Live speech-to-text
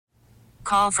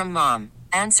Call from mom.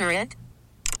 Answer it.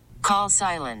 Call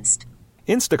silenced.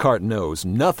 Instacart knows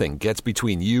nothing gets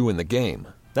between you and the game.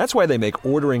 That's why they make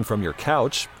ordering from your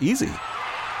couch easy.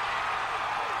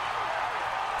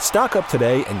 Stock up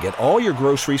today and get all your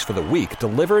groceries for the week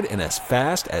delivered in as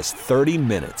fast as 30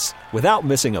 minutes without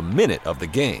missing a minute of the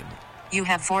game. You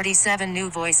have 47 new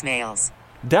voicemails.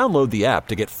 Download the app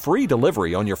to get free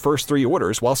delivery on your first 3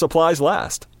 orders while supplies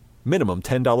last. Minimum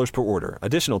 $10 per order.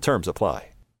 Additional terms apply.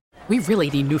 We really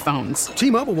need new phones.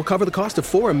 T-Mobile will cover the cost of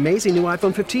 4 amazing new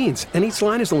iPhone 15s, and each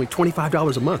line is only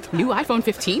 $25 a month. New iPhone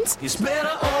 15s? It's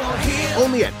better over here.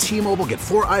 Only at T-Mobile, get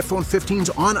 4 iPhone 15s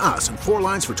on us and 4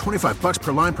 lines for $25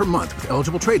 per line per month with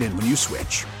eligible trade-in when you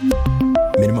switch.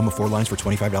 Minimum of 4 lines for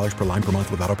 $25 per line per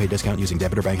month with autopay discount using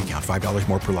debit or bank account. $5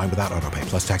 more per line without autopay,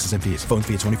 plus taxes and fees. Phone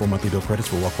fee at 24 monthly bill credits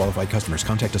for well-qualified customers.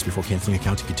 Contact us before canceling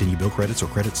account to continue bill credits or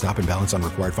credit stop and balance on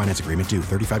required finance agreement due.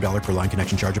 $35 per line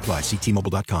connection charge applies. See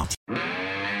T-Mobile.com.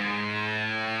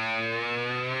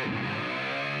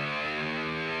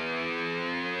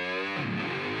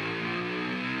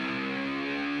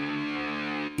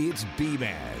 It's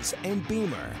Beamaz and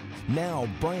Beamer. Now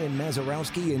Brian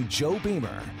Mazarowski and Joe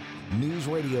Beamer. News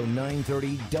Radio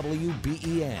 930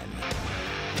 WBEN.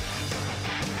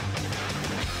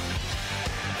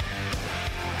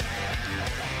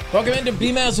 Welcome into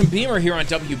Beamaz and Beamer here on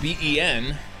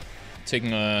WBEN.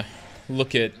 Taking a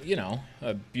look at,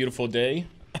 a beautiful day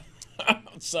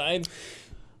outside.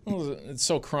 It's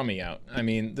so crummy out. I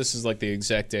mean, this is like the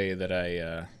exact day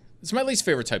that it's my least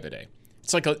favorite type of day.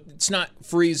 It's not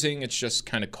freezing. It's just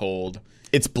kind of cold.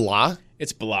 It's blah?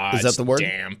 It's blah. Is that the word?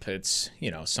 Damp. It's,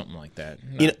 something like that.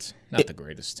 Not the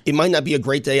greatest. It might not be a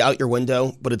great day out your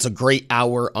window, but it's a great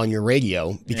hour on your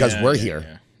radio because we're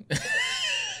here. Yeah.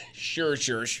 Sure.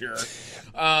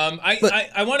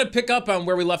 I want to pick up on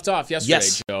where we left off yesterday,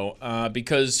 Joe,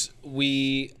 because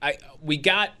we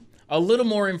got a little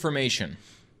more information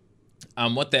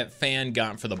on what that fan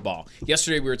got for the ball.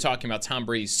 Yesterday we were talking about Tom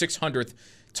Brady's 600th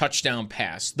touchdown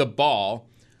pass. The ball,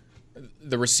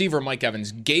 the receiver, Mike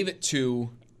Evans, gave it to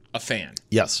a fan.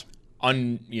 Yes.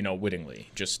 Unwittingly,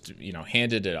 just,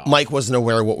 handed it off. Mike wasn't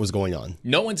aware of what was going on.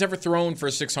 No one's ever thrown for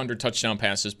 600 touchdown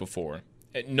passes before.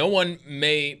 No one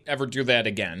may ever do that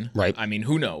again. Right. I mean,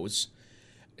 who knows?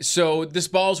 So this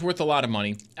ball's worth a lot of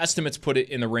money. Estimates put it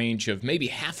in the range of maybe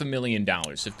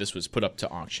 $500,000 if this was put up to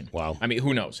auction. Wow. I mean,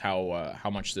 who knows how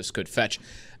much this could fetch.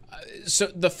 So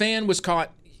the fan was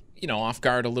caught, off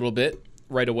guard a little bit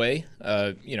right away.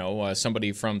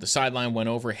 Somebody from the sideline went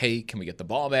over, hey, can we get the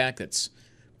ball back? That's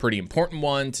a pretty important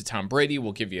one to Tom Brady.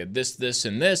 We'll give you this, this,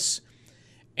 and this.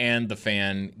 And the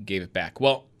fan gave it back.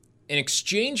 Well, in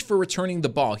exchange for returning the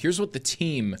ball, here's what the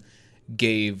team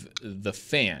gave the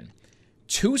fan.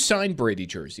 2 signed Brady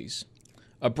jerseys,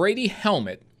 a Brady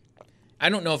helmet. I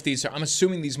don't know if I'm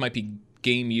assuming these might be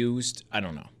game used. I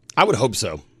don't know. I would hope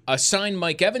so. A signed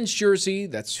Mike Evans jersey,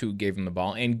 that's who gave him the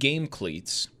ball, and game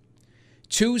cleats.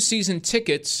 2 season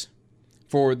tickets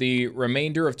for the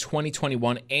remainder of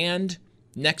 2021 and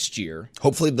next year.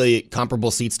 Hopefully the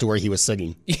comparable seats to where he was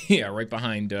sitting. Yeah, right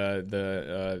behind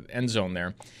the end zone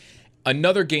there.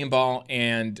 Another game ball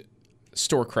and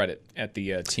store credit at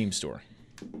the team store.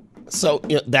 So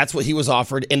that's what he was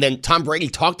offered. And then Tom Brady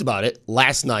talked about it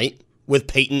last night with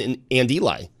Peyton and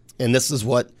Eli. And this is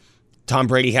what Tom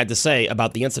Brady had to say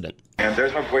about the incident. And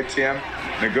there's my boy Tim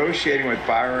negotiating with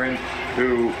Byron,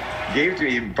 who gave to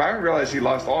me. Byron realized he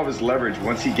lost all of his leverage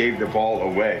once he gave the ball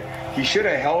away. He should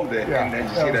have held it and then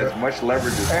just get as much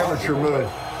leverage as amateur possible. move.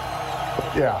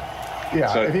 Yeah.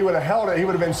 So, if he would have held it, he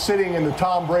would have been sitting in the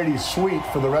Tom Brady suite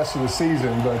for the rest of the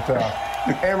season. But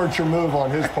amateur move on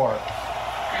his part.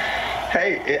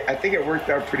 Hey, I think it worked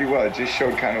out pretty well. It just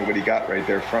showed kind of what he got right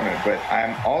there from it. But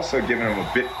I'm also giving him a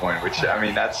Bitcoin, which,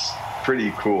 that's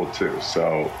pretty cool, too.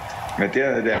 So at the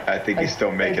end of the day, I think he's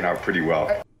still making out pretty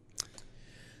well.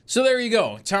 So there you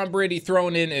go. Tom Brady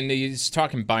thrown in, and he's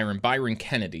talking Byron. Byron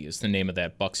Kennedy is the name of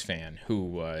that Bucs fan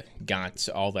who got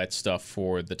all that stuff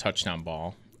for the touchdown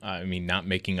ball. Not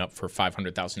making up for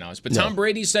 $500,000. But Tom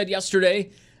Brady said yesterday,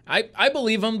 I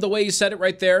believe him the way he said it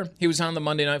right there. He was on the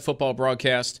Monday Night Football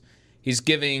broadcast. He's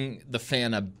giving the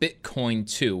fan a Bitcoin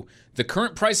too. The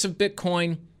current price of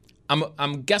Bitcoin,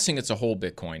 I'm guessing it's a whole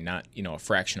Bitcoin, not a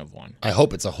fraction of one. I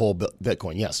hope it's a whole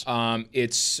Bitcoin. Yes.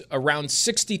 It's around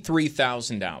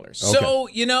 $63,000. Okay.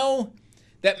 So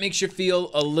that makes you feel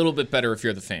a little bit better if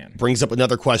you're the fan. Brings up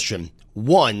another question.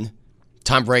 One,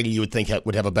 Tom Brady, you would think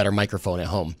would have a better microphone at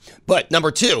home. But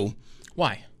number 2,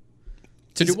 why?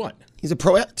 To do what? He's a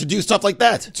pro to do stuff like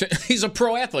that. He's a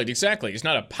pro athlete, exactly. He's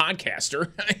not a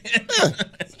podcaster.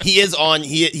 He is on.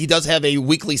 He does have a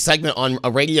weekly segment on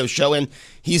a radio show, and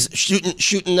he's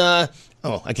shooting. I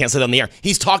can't say it on the air.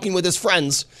 He's talking with his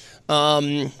friends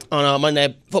on a Monday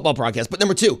Night Football broadcast. But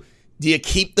number 2, do you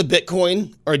keep the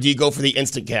Bitcoin or do you go for the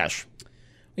instant cash?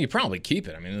 You probably keep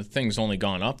it. I mean, the thing's only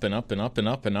gone up and up and up and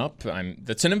up and up.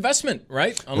 That's an investment,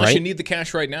 right? Unless you need the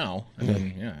cash right now. I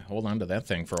mean, hold on to that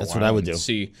thing for a while. That's what I would do.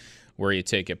 See where you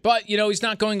take it. But, he's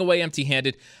not going away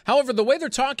empty-handed. However, the way they're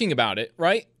talking about it,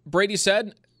 right? Brady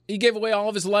said he gave away all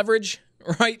of his leverage,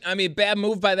 right? I mean, bad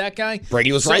move by that guy.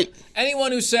 Brady was right.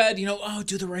 Anyone who said,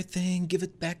 do the right thing, give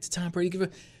it back to Tom Brady,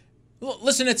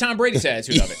 listen to Tom Brady's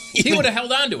attitude of it. He would have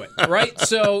held on to it, right?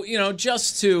 So,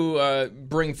 just to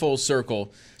bring full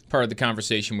circle part of the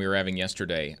conversation we were having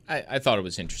yesterday, I thought it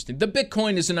was interesting. The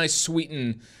Bitcoin is a nice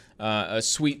a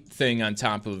sweet thing on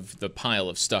top of the pile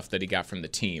of stuff that he got from the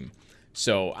team.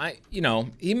 So,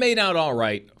 he made out all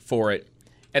right for it.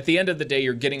 At the end of the day,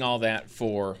 you're getting all that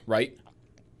for, right?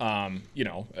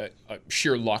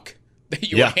 Sheer luck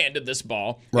that you were handed this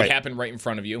ball. Right. It happened right in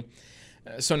front of you.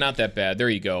 So not that bad. There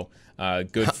you go.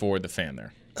 Good for the fan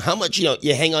there. How much,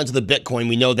 you hang on to the Bitcoin.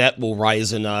 We know that will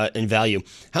rise in value.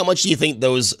 How much do you think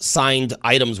those signed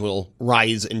items will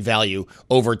rise in value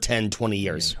over 10, 20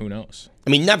 years? Who knows? I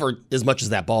mean, never as much as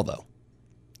that ball, though.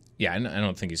 Yeah, I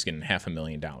don't think he's getting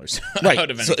 $500,000 right. out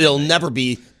of anything. So it'll never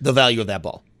be the value of that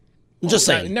ball. I'm just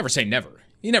saying. Never say never.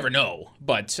 You never know.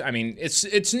 But, I mean,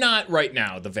 it's not right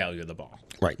now the value of the ball.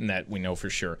 Right. And that we know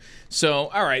for sure. So,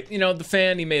 all right, the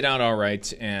fan, he made out all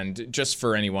right. And just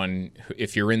for anyone,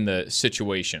 if you're in the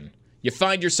situation, you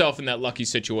find yourself in that lucky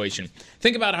situation,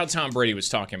 think about how Tom Brady was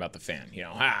talking about the fan.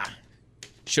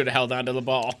 Should have held on to the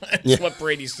ball. That's what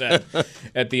Brady said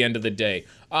at the end of the day.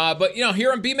 But,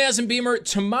 here on Beamaz and Beamer,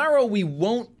 tomorrow we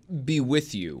won't be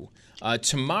with you.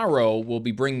 Tomorrow we'll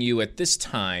be bringing you at this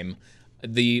time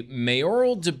the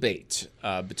mayoral debate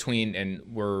and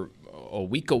we're a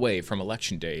week away from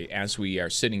Election Day as we are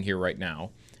sitting here right now.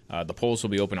 The polls will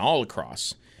be open all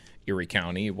across Erie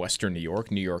County, Western New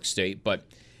York State, but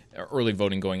early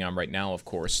voting going on right now, of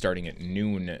course, starting at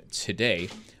noon today.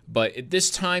 But at this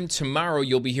time tomorrow,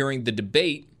 you'll be hearing the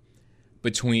debate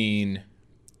between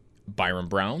Byron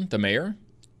Brown, the mayor,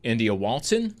 India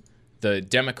Walton, the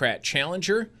Democrat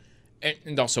challenger,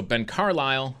 and also Ben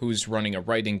Carlisle, who's running a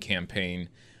write-in campaign.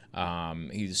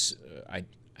 He's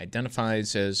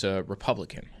identifies as a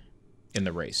Republican in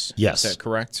the race. Yes. Is that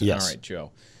correct? Yes. All right,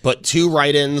 Joe. But 2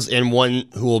 write-ins and 1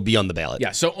 who will be on the ballot.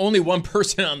 Yeah, so only 1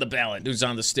 person on the ballot who's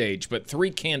on the stage, but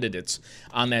 3 candidates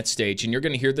on that stage. And you're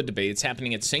going to hear the debate. It's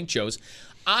happening at St. Joe's.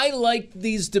 I like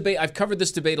these debates. I've covered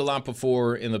this debate a lot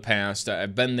before in the past.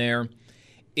 I've been there.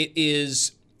 It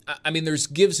is, there's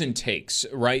gives and takes,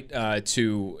 right,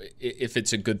 to if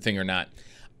it's a good thing or not.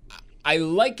 I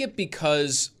like it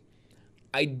because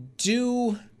I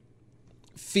do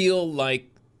feel like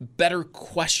better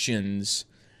questions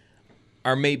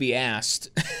are maybe asked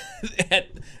at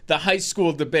the high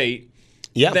school debate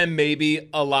than maybe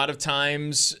a lot of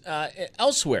times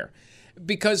elsewhere.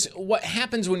 Because what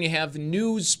happens when you have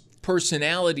news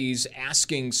personalities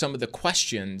asking some of the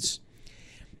questions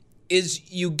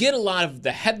is you get a lot of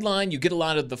the headline, you get a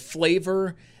lot of the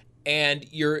flavor, and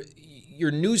your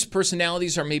news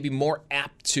personalities are maybe more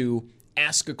apt to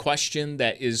ask a question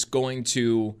that is going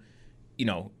to,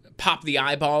 pop the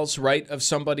eyeballs, right, of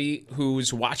somebody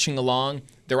who's watching along.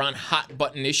 They're on hot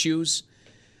button issues.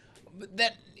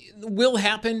 That will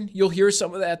happen. You'll hear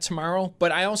some of that tomorrow.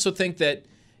 But I also think that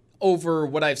over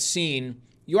what I've seen,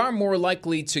 you are more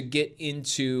likely to get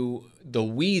into the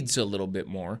weeds a little bit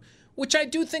more, which I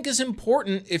do think is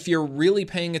important if you're really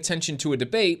paying attention to a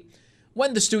debate.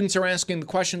 When the students are asking the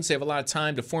questions, they have a lot of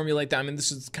time to formulate them.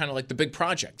 This is kind of like the big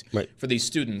project for these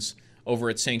students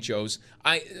over at St. Joe's.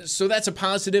 So that's a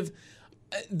positive.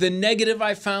 The negative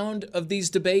I found of these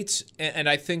debates, and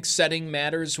I think setting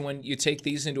matters when you take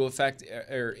these into effect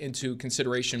or into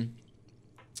consideration,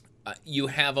 you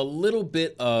have a little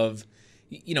bit of,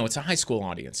 it's a high school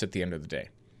audience at the end of the day.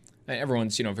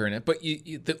 Everyone's, very, but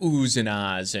the oohs and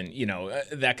ahs and,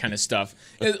 that kind of stuff,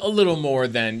 a little more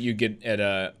than you get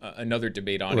at another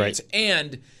debate audience. Right.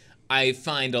 And I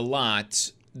find a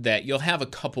lot that you'll have a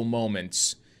couple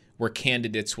moments where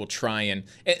candidates will try and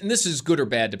this is good or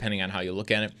bad depending on how you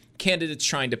look at it, candidates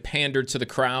trying to pander to the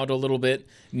crowd a little bit,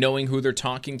 knowing who they're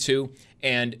talking to,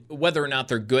 and whether or not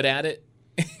they're good at it,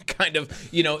 kind of,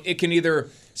 it can either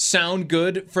sound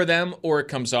good for them or it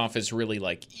comes off as really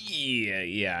like,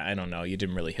 yeah, I don't know, you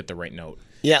didn't really hit the right note.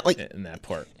 Yeah, like in that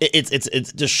part. It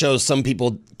just shows some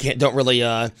people don't really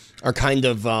are kind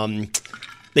of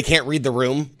they can't read the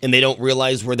room and they don't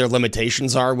realize where their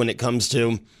limitations are when it comes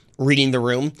to reading the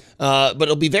room. But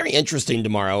it'll be very interesting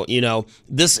tomorrow.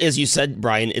 This, as you said,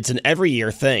 Brian, it's an every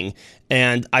year thing.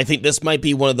 And I think this might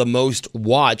be one of the most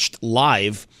watched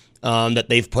live that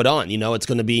they've put on. It's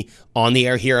going to be on the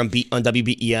air here on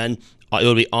WBEN.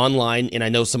 It'll be online, and I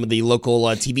know some of the local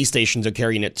TV stations are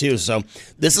carrying it too. So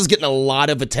this is getting a lot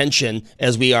of attention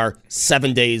as we are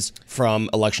 7 days from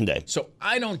Election Day. So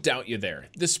I don't doubt you there.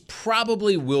 This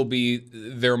probably will be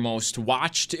their most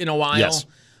watched in a while. Yes.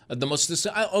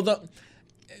 Although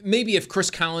maybe if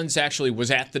Chris Collins actually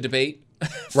was at the debate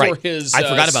for right. his I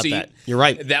forgot about seat, that. You're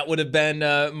right. That would have been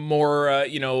more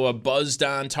buzzed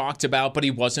on, talked about, but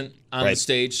he wasn't on the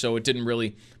stage, so it didn't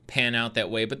really pan out that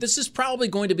way. But this is probably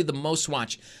going to be the most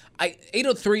watched.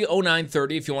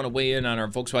 803-0930 if you want to weigh in on our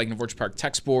Volkswagen of Orchard Park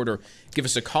text board, or give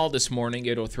us a call this morning,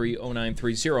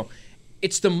 803-0930.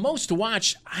 It's the most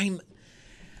watched. I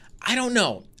don't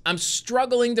know. I'm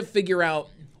struggling to figure out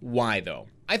why, though.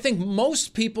 I think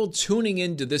most people tuning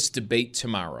into this debate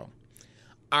tomorrow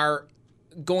are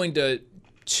going to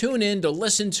tune in to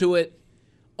listen to it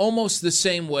almost the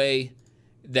same way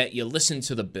that you listen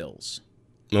to the Bills.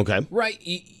 Okay.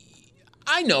 Right?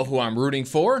 I know who I'm rooting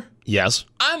for. Yes.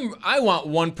 I want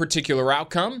one particular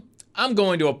outcome. I'm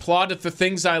going to applaud it for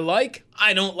things I like.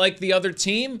 I don't like the other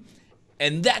team.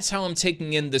 And that's how I'm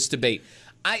taking in this debate.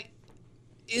 I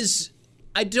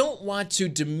don't want to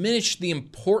diminish the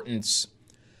importance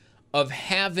of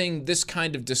having this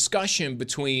kind of discussion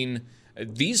between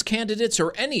these candidates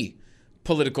or any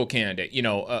political candidate,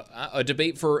 a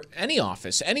debate for any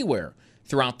office anywhere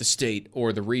throughout the state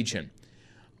or the region.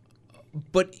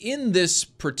 But in this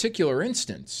particular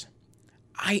instance,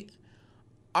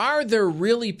 are there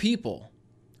really people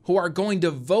who are going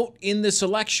to vote in this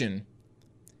election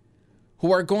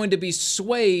who are going to be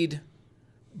swayed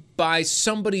by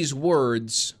somebody's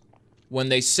words when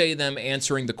they say them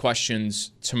answering the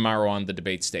questions tomorrow on the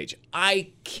debate stage? I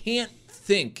can't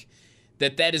think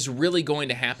that is really going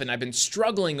to happen. I've been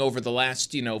struggling over the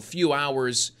last, few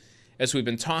hours as we've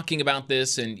been talking about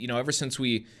this, and, ever since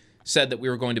we said that we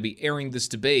were going to be airing this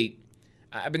debate,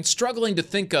 I've been struggling to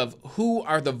think of who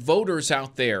are the voters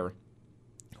out there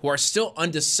who are still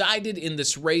undecided in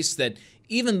this race, that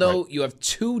even though you have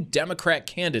two Democrat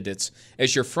candidates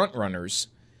as your front runners,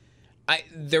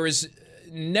 there has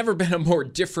never been a more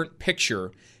different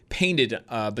picture painted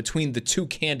between the two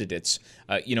candidates,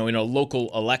 in a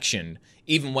local election,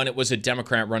 even when it was a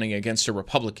Democrat running against a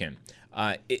Republican.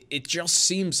 It just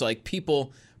seems like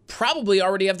people probably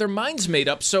already have their minds made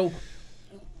up. So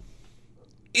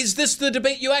is this the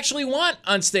debate you actually want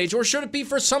on stage, or should it be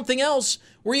for something else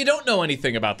where you don't know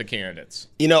anything about the candidates?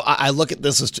 I look at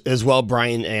this as well,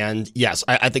 Brian, and yes,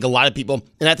 I think a lot of people,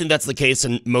 and I think that's the case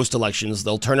in most elections,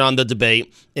 they'll turn on the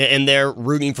debate and they're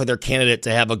rooting for their candidate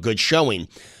to have a good showing.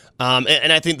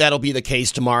 And I think that'll be the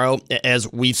case tomorrow,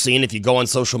 as we've seen. If you go on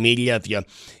social media,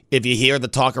 if you hear the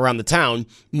talk around the town,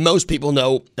 most people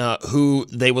know who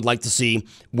they would like to see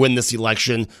win this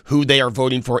election, who they are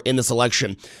voting for in this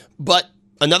election. But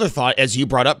another thought, as you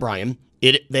brought up, Brian,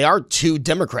 they are two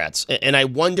Democrats, and I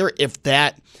wonder if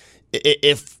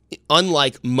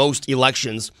unlike most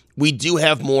elections, we do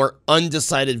have more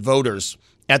undecided voters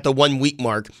at the 1 week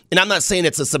mark. And I'm not saying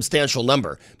it's a substantial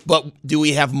number, but do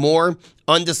we have more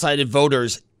undecided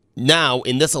voters now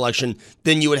in this election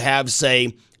than you would have,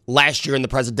 say, last year in the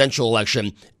presidential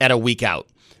election at a week out?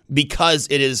 Because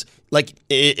it is like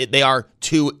they are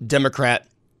two Democrat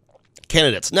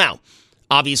candidates. Now,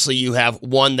 obviously, you have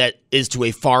one that is to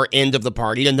a far end of the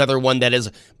party, another one that is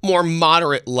more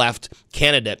moderate left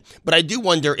candidate. But I do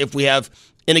wonder if we have,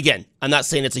 and again, I'm not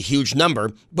saying it's a huge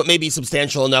number, but maybe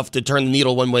substantial enough to turn the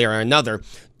needle one way or another.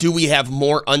 Do we have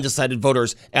more undecided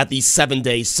voters at the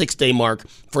 7-day, 6-day mark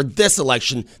for this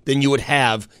election than you would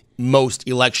have most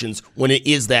elections when it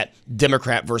is that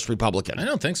Democrat versus Republican? I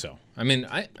don't think so. I mean,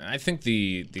 I think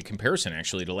the comparison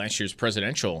actually to last year's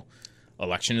presidential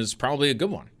election is probably a good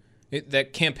one.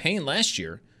 That campaign last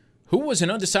year, who was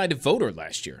an undecided voter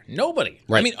last year? Nobody.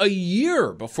 Right. I mean, a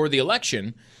year before the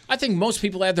election, I think most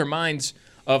people had their minds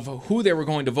of who they were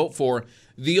going to vote for.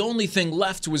 The only thing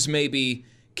left was maybe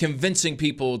convincing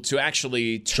people to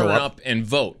actually turn up and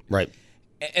vote. Right.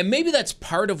 And maybe that's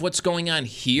part of what's going on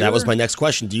here. That was my next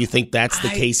question. Do you think that's the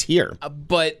case here?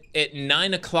 But at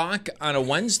 9 o'clock on a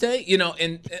Wednesday,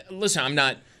 and listen, I'm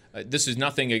not... this is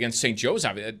nothing against St. Joe's.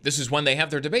 This is when they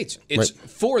have their debates. It's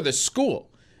for the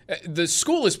school. The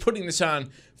school is putting this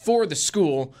on for the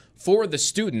school, for the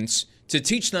students, to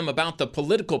teach them about the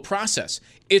political process.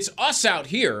 It's us out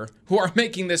here who are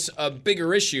making this a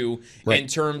bigger issue in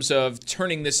terms of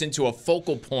turning this into a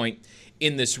focal point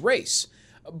in this race.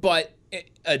 But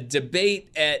a debate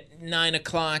at 9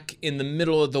 o'clock in the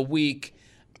middle of the week,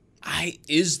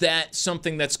 is that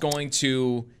something that's going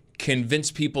to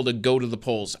convince people to go to the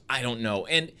polls? I don't know.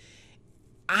 And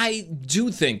I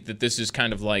do think that this is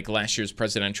kind of like last year's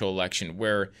presidential election,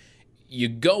 where you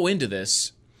go into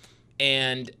this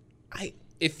and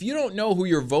if you don't know who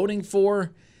you're voting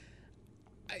for,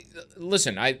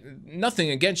 listen, nothing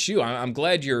against you. I'm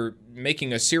glad you're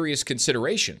making a serious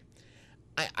consideration.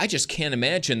 I just can't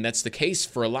imagine that's the case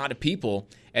for a lot of people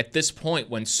at this point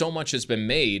when so much has been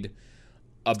made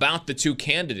about the two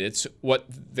candidates, what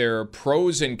their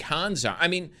pros and cons are. I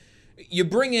mean, you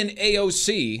bring in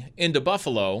AOC into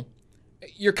Buffalo,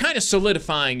 you're kind of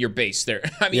solidifying your base there.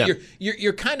 I mean,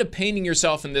 you're kind of painting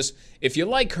yourself in this. If you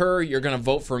like her, you're going to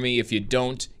vote for me. If you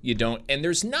don't, you don't. And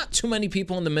there's not too many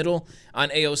people in the middle on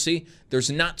AOC. There's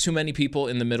not too many people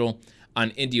in the middle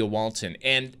on India Walton.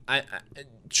 And I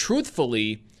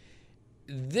truthfully,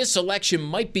 this election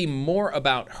might be more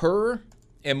about her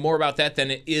and more about that than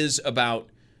it is about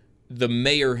the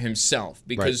mayor himself.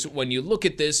 Because when you look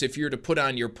at this, if you're to put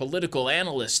on your political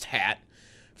analyst hat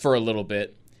for a little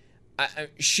bit,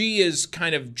 she is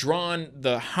kind of drawn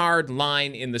the hard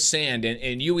line in the sand,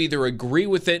 and you either agree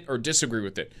with it or disagree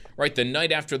with it. Right? The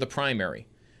night after the primary,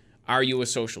 are you a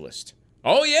socialist?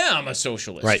 Oh, yeah, I'm a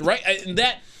socialist. Right? And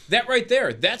that right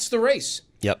there, that's the race.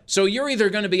 Yep. So you're either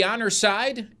going to be on her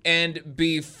side and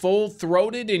be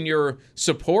full-throated in your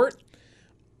support,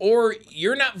 or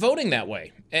you're not voting that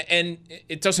way. And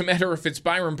it doesn't matter if it's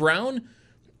Byron Brown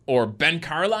or Ben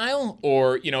Carlisle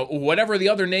or, whatever the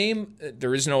other name,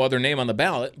 there is no other name on the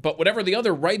ballot, but whatever the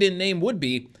other write-in name would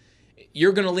be,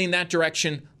 you're going to lean that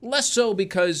direction, less so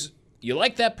because you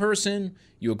like that person,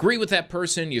 you agree with that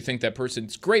person, you think that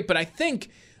person's great, but I think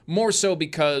more so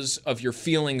because of your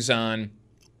feelings on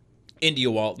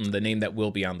India Walton, the name that will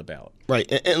be on the ballot. Right.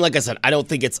 And like I said, I don't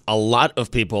think it's a lot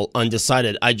of people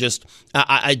undecided. I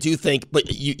do think,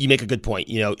 but you make a good point.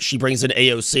 She brings in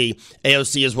AOC.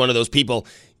 AOC is one of those people.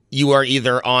 You are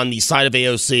either on the side of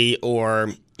AOC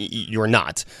or you're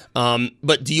not.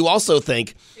 But do you also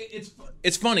think...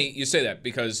 It's funny you say that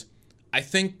because I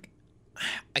think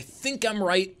I'm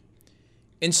right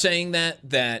in saying that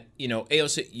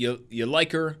AOC, you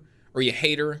like her or you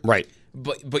hate her. Right.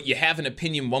 But you have an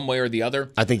opinion one way or the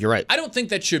other. I think you're right. I don't think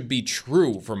that should be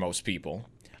true for most people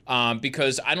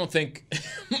because I don't think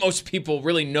most people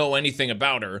really know anything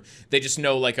about her. They just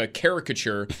know like a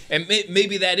caricature, and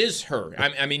maybe that is her.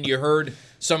 I mean, you heard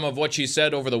some of what she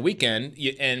said over the weekend,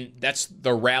 and that's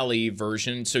the rally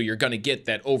version, so you're going to get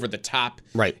that over-the-top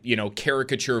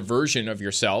caricature version of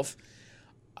yourself.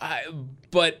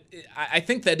 But I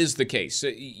think that is the case.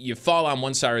 You fall on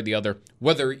one side or the other,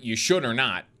 whether you should or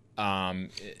not.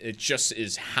 It just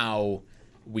is how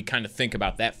we kind of think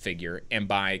about that figure. And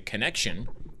by connection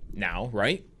now,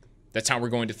 right? That's how we're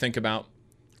going to think about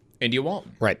India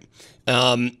Walton. Right.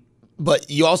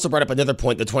 But you also brought up another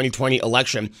point, the 2020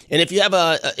 election. And if you have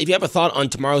a thought on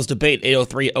tomorrow's debate,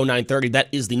 803-0930, that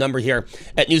is the number here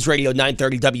at News Radio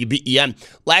 930 WBEN.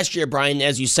 Last year, Brian,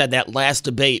 as you said, that last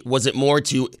debate, was it more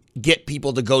to get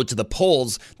people to go to the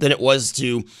polls than it was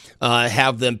to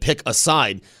have them pick a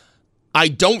side? I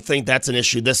don't think that's an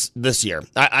issue this year.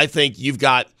 I think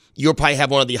you'll probably have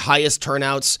one of the highest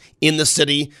turnouts in the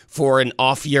city for an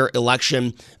off-year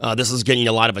election. This is getting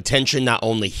a lot of attention, not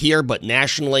only here, but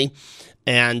nationally.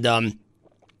 And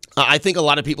I think a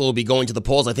lot of people will be going to the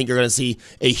polls. I think you're going to see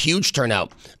a huge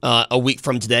turnout a week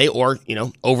from today or,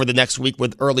 over the next week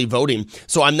with early voting.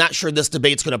 So I'm not sure this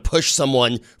debate's going to push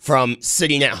someone from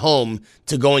sitting at home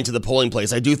to going to the polling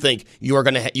place. I do think you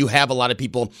have a lot of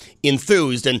people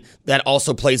enthused, and that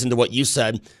also plays into what you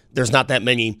said. There's not that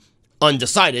many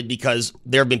undecided because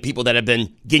there have been people that have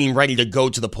been getting ready to go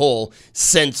to the poll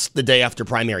since the day after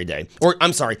primary day. Or,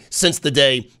 I'm sorry, since the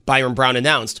day Byron Brown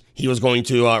announced he was going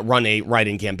to run a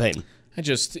write-in campaign.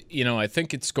 I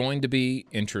think it's going to be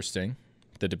interesting,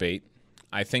 the debate.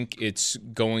 I think it's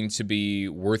going to be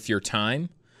worth your time.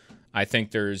 I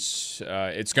think it's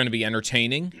going to be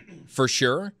entertaining for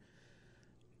sure.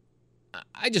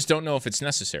 I just don't know if it's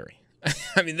necessary.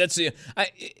 I mean,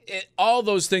 all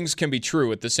those things can be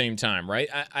true at the same time, right?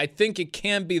 I think it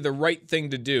can be the right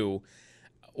thing to do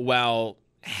while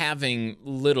having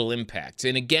little impact.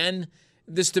 And again,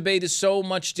 this debate is so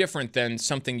much different than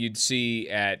something you'd see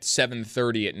at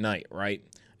 7:30 at night, right?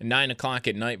 9 o'clock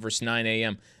at night versus 9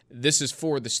 a.m. This is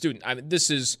for the student. I mean,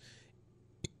 this is,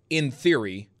 in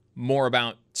theory, more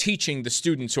about teaching the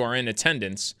students who are in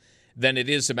attendance than it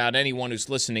is about anyone who's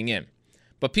listening in.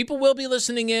 But people will be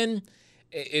listening in.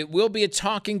 It will be a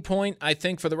talking point, I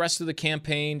think, for the rest of the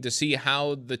campaign to see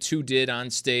how the two did on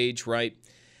stage, right?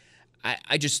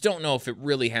 I just don't know if it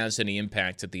really has any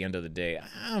impact at the end of the day.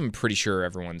 I'm pretty sure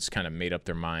everyone's kind of made up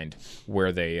their mind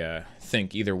where they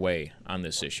think either way on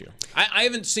this issue. I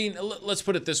haven't seen, let's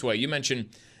put it this way. You mentioned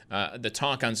the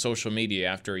talk on social media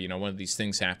after, one of these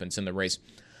things happens in the race.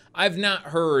 I've not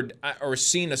heard or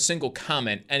seen a single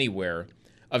comment anywhere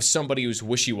of somebody who's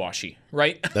wishy-washy,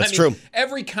 right? That's true.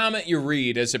 Every comment you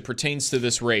read as it pertains to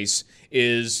this race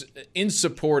is in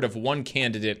support of one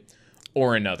candidate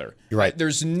or another. You're right.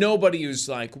 There's nobody who's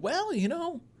like, well,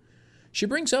 she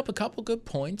brings up a couple good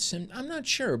points, and I'm not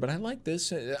sure, but I like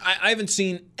this. I haven't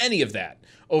seen any of that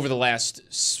over the last,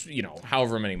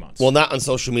 however many months. Well, not on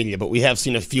social media, but we have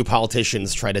seen a few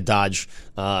politicians try to dodge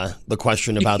the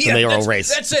question about the mayoral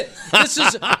race. That's it.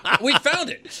 We found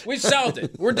it. We've solved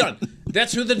it. We're done.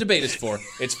 That's who the debate is for.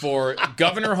 It's for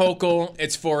Governor Hochul.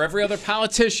 It's for every other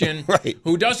politician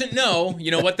who doesn't know,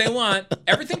 what they want.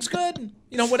 Everything's good.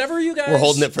 Whatever you guys. We're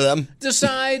holding it for them.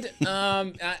 Decide.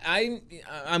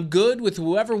 I'm good with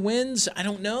whoever wins. I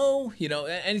don't know.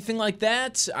 Anything like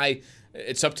that.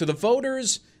 It's up to the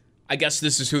voters. I guess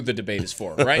this is who the debate is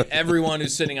for, right? Everyone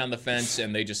who's sitting on the fence,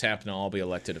 and they just happen to all be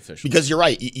elected officials. Because you're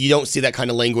right. You don't see that kind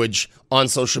of language on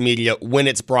social media when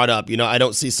it's brought up. I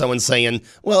don't see someone saying,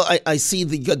 well, I see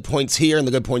the good points here and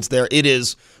the good points there. It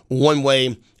is one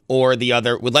way or the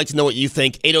other. Would like to know what you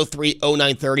think.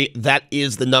 803-0930. That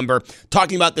is the number.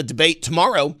 Talking about the debate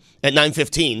tomorrow at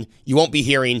 9:15. You won't be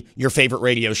hearing your favorite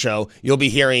radio show. You'll be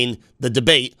hearing the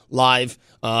debate live.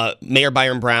 Mayor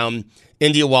Byron Brown,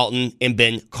 India Walton, and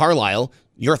Ben Carlisle.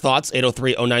 Your thoughts,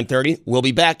 803-0930. We'll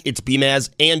be back. It's BMAS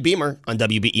and Beamer on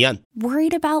WBEN.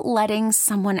 Worried about letting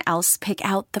someone else pick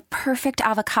out the perfect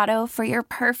avocado for your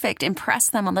perfect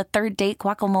impress them on the third date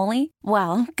guacamole?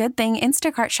 Well, good thing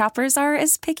Instacart shoppers are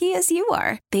as picky as you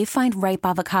are. They find ripe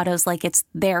avocados like it's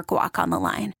their guac on the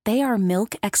line. They are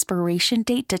milk expiration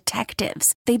date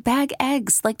detectives. They bag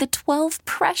eggs like the 12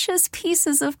 precious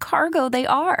pieces of cargo they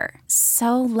are.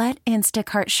 So let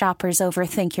Instacart shoppers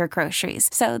overthink your groceries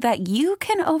so that you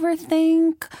can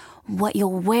overthink what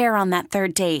you'll wear on that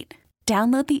third date.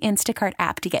 Download the Instacart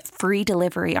app to get free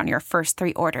delivery on your first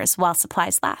 3 orders while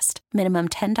supplies last. Minimum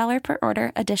 $10 per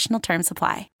order. Additional terms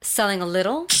apply. Selling a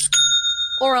little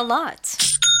or a lot?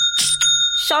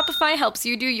 Shopify helps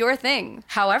you do your thing,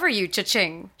 however you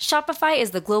cha-ching. Shopify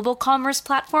is the global commerce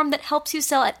platform that helps you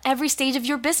sell at every stage of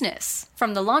your business.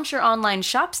 From the launch your online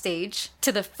shop stage,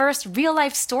 to the first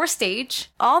real-life store stage,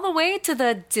 all the way to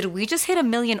the did we just hit 1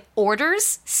 million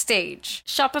orders stage.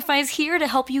 Shopify is here to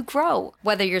help you grow.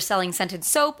 Whether you're selling scented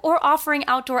soap or offering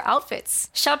outdoor outfits,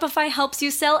 Shopify helps you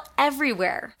sell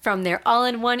everywhere. From their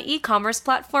all-in-one e-commerce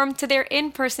platform to their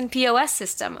in-person POS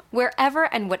system, wherever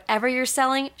and whatever you're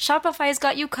selling, Shopify's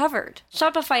got you covered.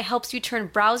 Shopify helps you turn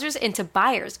browsers into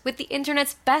buyers with the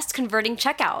internet's best converting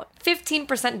checkout.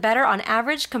 15% better on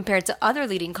average compared to other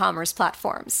leading commerce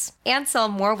platforms. And sell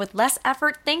more with less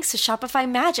effort thanks to Shopify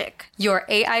Magic, your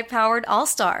AI-powered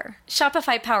all-star.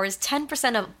 Shopify powers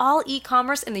 10% of all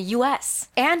e-commerce in the U.S.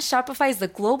 And Shopify is the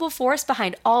global force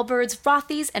behind Allbirds,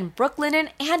 Rothy's, and Brooklinen,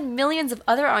 and millions of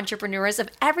other entrepreneurs of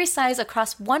every size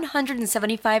across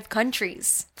 175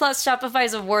 countries. Plus,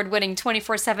 Shopify's award-winning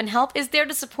 24/7 help is there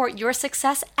to support your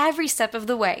success every step of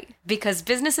the way. Because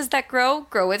businesses that grow,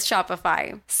 grow with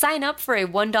Shopify. Sign up for a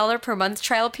 $1 per month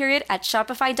trial period at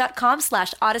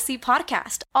shopify.com/Odyssey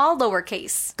Podcast, all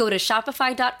lowercase. Go to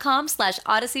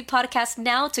shopify.com/Odyssey Podcast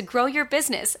now to grow your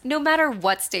business, no matter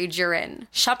what stage you're in.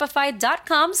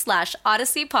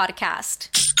 Shopify.com/Odyssey Podcast.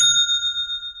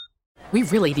 We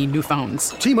really need new phones.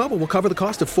 T-Mobile will cover the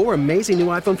cost of 4 amazing new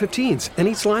iPhone 15s, and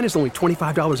each line is only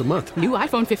 $25 a month. New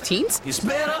iPhone 15s? It's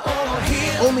better over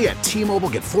here. Only at T-Mobile,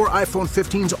 get 4 iPhone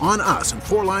 15s on us and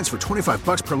 4 lines for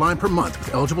 $25 per line per month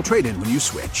with eligible trade-in when you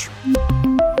switch.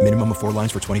 Minimum of 4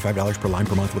 lines for $25 per line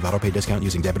per month with autopay discount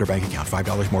using debit or bank account.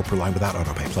 $5 more per line without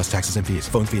autopay, plus taxes and fees.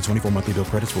 Phone fee at 24 monthly bill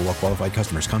credits for well-qualified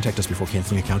customers. Contact us before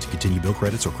canceling account to continue bill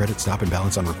credits or credit stop and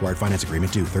balance on required finance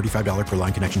agreement due. $35 per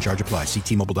line connection charge applies. See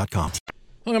T-Mobile.com.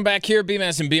 Welcome back here,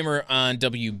 BMAS and Beamer on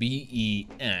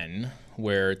WBEN,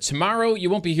 where tomorrow you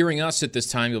won't be hearing us at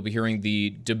this time. You'll be hearing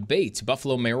the debate,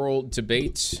 Buffalo mayoral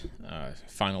debate,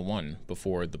 final one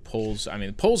before the polls. I mean,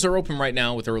 the polls are open right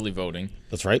now with early voting.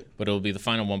 That's right. But it'll be the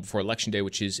final one before Election Day,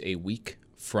 which is a week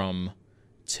from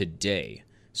today.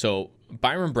 So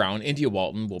Byron Brown, India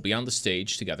Walton will be on the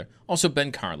stage together. Also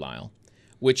Ben Carlisle,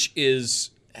 which is,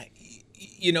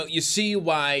 you see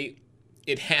why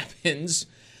it happens.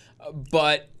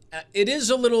 But it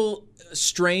is a little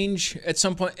strange at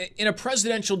some point. In a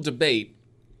presidential debate,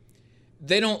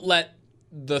 they don't let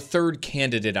the third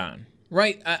candidate on,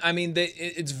 right? I mean,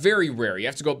 it's very rare. You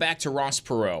have to go back to Ross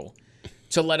Perot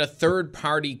to let a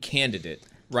third-party candidate,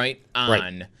 right,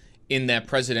 on in that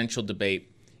presidential debate.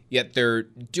 Yet they're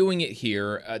doing it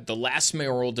here. The last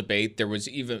mayoral debate, there was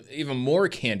even more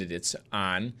candidates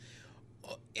on.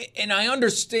 And I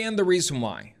understand the reason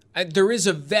why. There is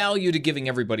a value to giving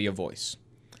everybody a voice.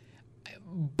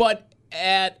 But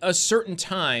at a certain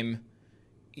time,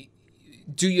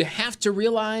 do you have to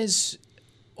realize,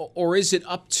 or is it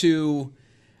up to,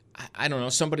 I don't know,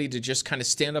 somebody to just kind of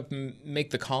stand up and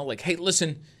make the call? Like, hey,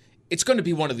 listen, it's going to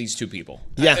be one of these two people.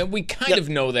 Yeah. And we kind of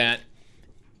know that.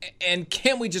 And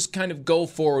can we just kind of go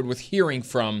forward with hearing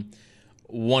from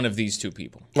one of these two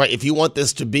people? Right. If you want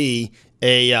this to be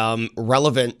a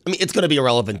relevant, I mean, it's going to be a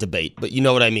relevant debate, but you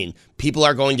know what I mean. People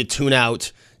are going to tune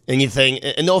out anything,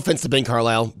 and no offense to Ben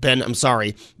Carlisle. Ben, I'm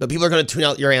sorry, but people are going to tune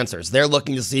out your answers. They're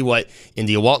looking to see what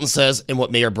India Walton says and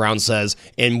what Mayor Brown says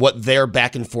and what their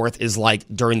back and forth is like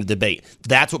during the debate.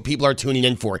 That's what people are tuning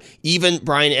in for. Even,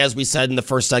 Brian, as we said in the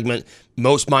first segment,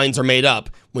 most minds are made up.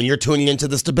 When you're tuning into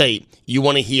this debate, you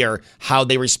want to hear how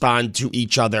they respond to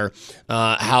each other,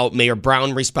 how Mayor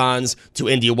Brown responds to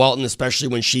India Walton, especially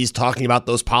when she's talking about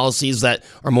those policies that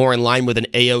are more in line with an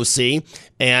AOC,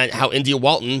 and how India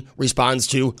Walton responds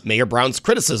to Mayor Brown's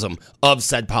criticism of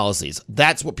said policies.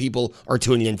 That's what people are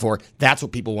tuning in for. That's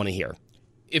what people want to hear.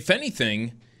 If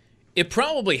anything, it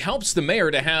probably helps the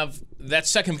mayor to have that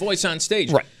second voice on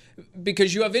stage. Right.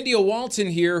 Because you have India Walton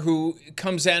here who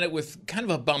comes at it with kind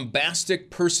of a bombastic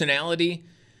personality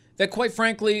that, quite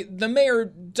frankly, the mayor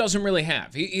doesn't really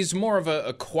have. He's more of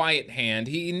a quiet hand.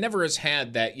 He never has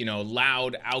had that,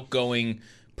 loud, outgoing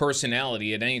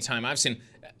personality at any time I've seen.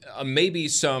 Maybe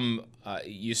some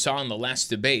you saw in the last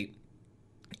debate,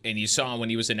 and you saw when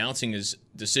he was announcing his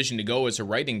decision to go as a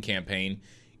write-in campaign,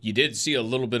 you did see a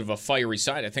little bit of a fiery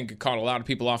side. I think it caught a lot of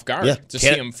people off guard to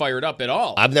see him fired up at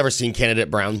all. I've never seen candidate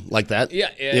Brown like that.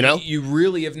 Yeah, you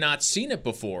really have not seen it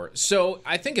before. So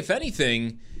I think if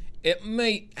anything, it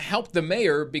may help the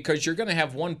mayor because you're going to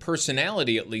have one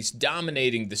personality at least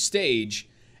dominating the stage.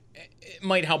 It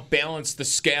might help balance the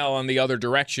scale on the other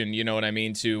direction, you know what I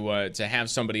mean, to have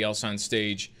somebody else on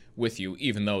stage with you,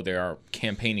 even though they are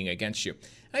campaigning against you.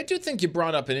 I do think you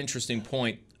brought up an interesting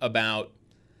point about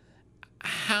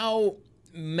how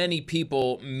many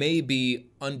people may be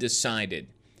undecided.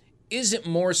 Is it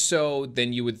more so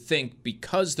than you would think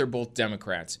because they're both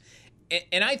Democrats?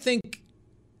 And I think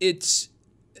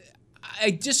I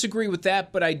disagree with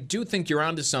that, but I do think you're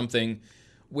onto something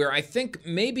where I think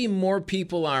maybe more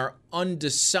people are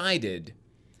undecided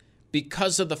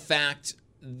because of the fact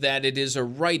that it is a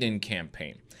write-in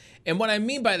campaign. And what I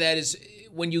mean by that is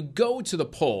when you go to the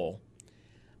poll,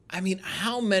 I mean,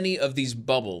 how many of these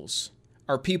bubbles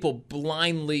are people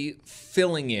blindly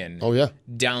filling in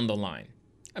down the line?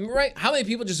 I mean, right? How many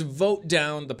people just vote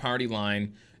down the party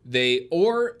line?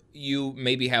 Or you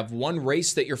maybe have one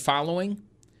race that you're following.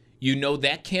 You know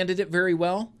that candidate very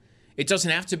well. It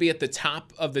doesn't have to be at the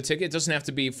top of the ticket. It doesn't have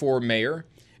to be for mayor.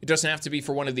 It doesn't have to be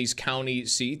for one of these county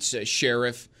seats, a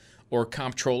sheriff or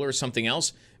comptroller or something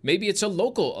else. Maybe it's a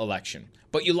local election.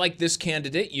 But you like this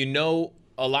candidate. You know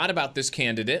a lot about this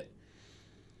candidate.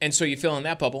 And so you fill in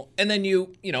that bubble, and then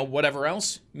whatever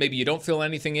else, maybe you don't fill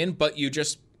anything in, but you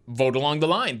just vote along the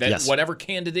line that whatever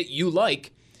candidate you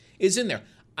like is in there.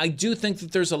 I do think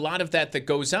that there's a lot of that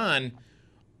goes on,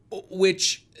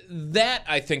 which that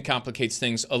I think complicates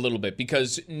things a little bit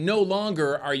because no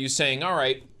longer are you saying, all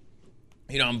right,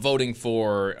 I'm voting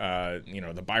for,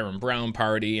 the Byron Brown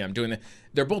party. I'm doing that.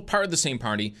 They're both part of the same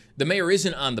party. The mayor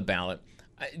isn't on the ballot.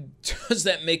 Does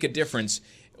that make a difference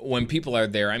when people are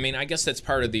there? I mean, I guess that's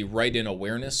part of the write-in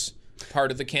awareness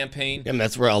part of the campaign. And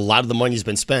that's where a lot of the money's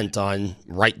been spent on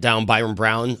write down Byron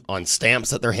Brown, on stamps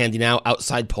that they're handing out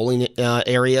outside polling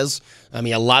areas. I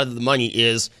mean, a lot of the money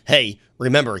is, hey,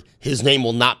 remember, his name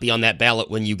will not be on that ballot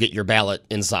when you get your ballot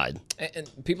inside. And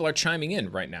people are chiming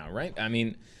in right now, right? I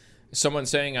mean, someone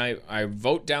saying I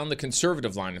vote down the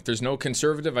conservative line. If there's no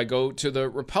conservative, I go to the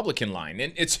Republican line.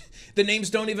 And the names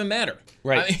don't even matter.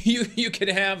 Right. I mean, you could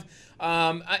have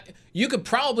you could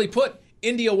probably put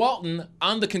India Walton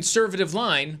on the conservative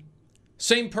line,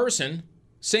 same person,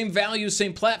 same values,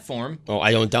 same platform. Oh,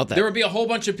 I don't doubt that. There would be a whole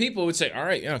bunch of people who would say, all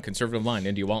right, conservative line,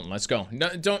 India Walton, let's go.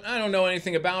 I don't know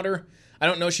anything about her. I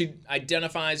don't know she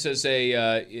identifies as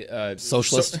a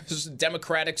socialist,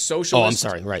 democratic socialist. Oh, I'm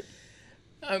sorry, right.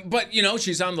 But,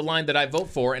 she's on the line that I vote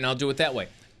for, and I'll do it that way.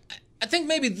 I think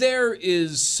maybe there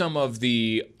is some of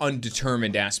the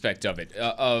undetermined aspect of it,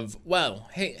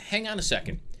 hey, hang on a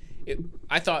second.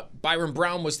 I thought Byron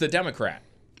Brown was the Democrat.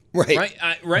 Right.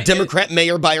 Right. Democrat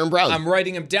Mayor Byron Brown. I'm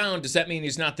writing him down. Does that mean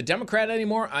he's not the Democrat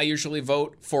anymore? I usually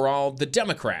vote for all the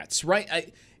Democrats,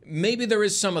 right? Maybe there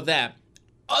is some of that.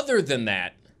 Other than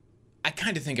that, I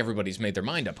kind of think everybody's made their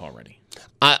mind up already.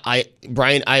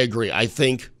 Brian, I agree. I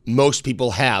think most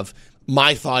people have.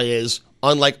 My thought is,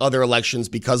 unlike other elections,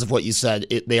 because of what you said,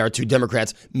 they are two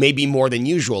Democrats, maybe more than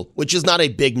usual, which is not a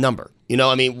big number. You know,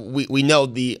 I mean, we know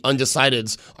the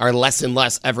undecideds are less and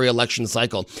less every election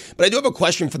cycle. But I do have a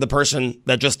question for the person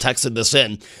that just texted this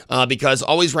in, because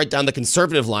always write down the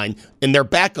conservative line, and their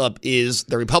backup is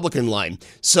the Republican line.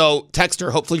 So,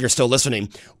 texter, hopefully you're still listening.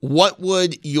 What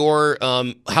would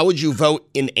how would you vote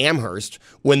in Amherst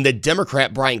when the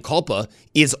Democrat Brian Kulpa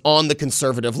is on the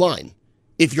conservative line?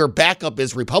 If your backup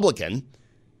is Republican,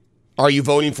 are you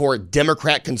voting for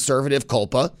Democrat conservative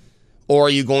Kulpa? Or are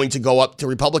you going to go up to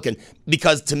Republican?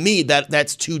 Because to me,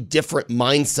 that's two different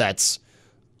mindsets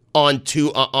on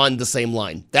the same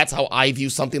line. That's how I view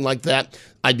something like that.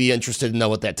 I'd be interested to know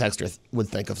what that texter would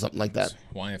think of something like that.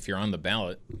 That's why if you're on the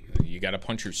ballot, you got a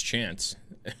puncher's chance.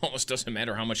 It almost doesn't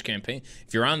matter how much campaign.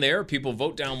 If you're on there, people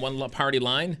vote down one party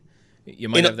line, you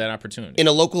might have that opportunity. In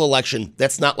a local election,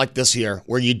 that's not like this year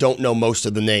where you don't know most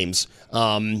of the names.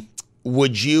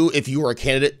 Would you, if you were a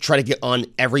candidate, try to get on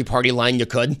every party line you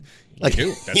could? You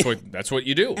do. That's what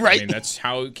you do. Right. I mean, that's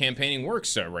how campaigning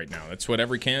works right now. That's what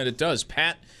every candidate does.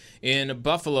 Pat in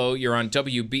Buffalo, you're on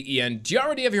WBEN. Do you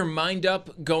already have your mind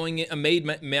up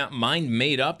mind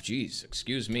made up? Jeez,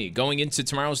 excuse me. Going into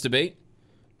tomorrow's debate?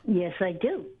 Yes, I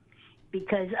do,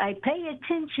 because I pay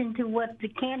attention to what the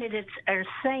candidates are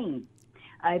saying.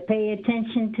 I pay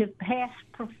attention to past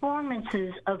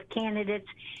performances of candidates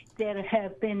that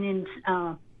have been in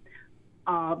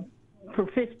for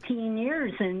 15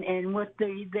 years and what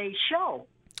they show.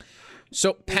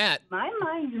 So, Pat. My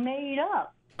mind's made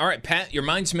up. All right, Pat, your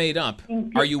mind's made up.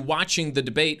 Are you watching the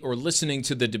debate or listening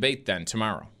to the debate then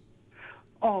tomorrow?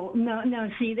 Oh, no.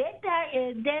 See,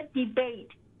 that debate,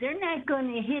 they're not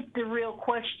going to hit the real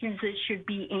questions that should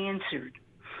be answered.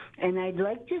 And I'd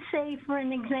like to say, for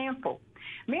an example,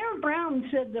 Mayor Brown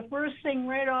said the first thing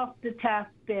right off the top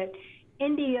that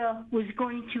India was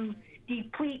going to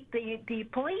deplete the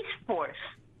police force.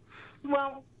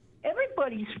 Well,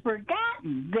 everybody's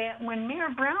forgotten that when Mayor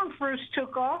Brown first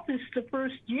took office the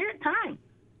first time,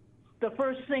 the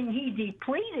first thing he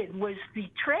depleted was the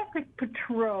traffic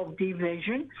patrol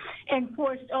division and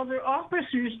forced other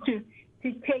officers to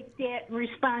take that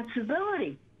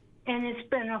responsibility. And it's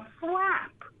been a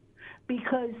flop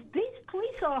because these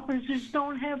police officers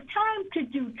don't have time to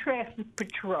do traffic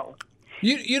patrol.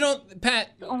 You don't,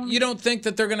 Pat, you don't think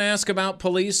that they're going to ask about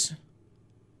police?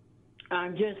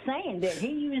 I'm just saying that he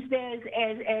used that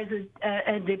as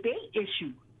a debate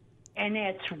issue, and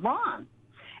that's wrong.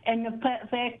 And the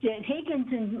fact that Higgins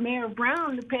and Mayor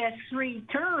Brown the past 3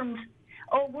 terms,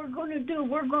 we're going to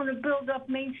build up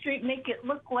Main Street, make it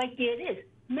look like it is.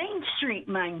 Main Street,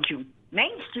 mind you.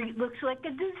 Main Street looks like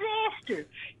a disaster.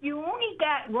 You only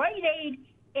got Rite Aid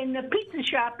and the pizza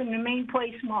shop in the Main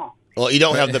Place Mall. Well, you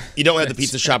don't have the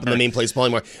pizza shop in the Main Place Mall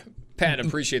anymore. Pat,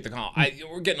 appreciate the call.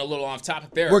 We're getting a little off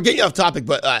topic there. We're getting off topic,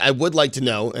 but I would like to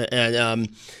know, and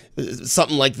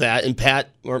something like that. And Pat,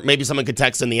 or maybe someone could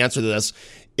text in the answer to this.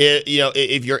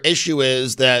 If your issue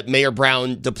is that Mayor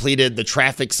Brown depleted the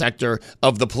traffic sector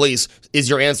of the police, is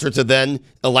your answer to then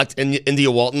elect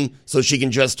India Walton so she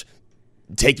can just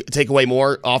take away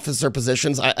more officer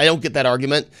positions? I don't get that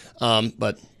argument,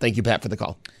 but thank you, Pat, for the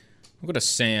call. We'll go to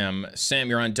Sam. Sam,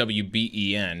 you're on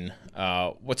WBEN.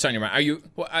 What's on your mind?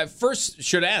 I first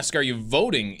should ask, are you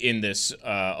voting in this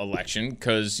election?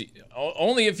 Because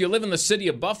only if you live in the city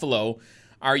of Buffalo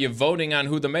are you voting on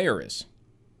who the mayor is.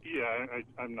 Yeah,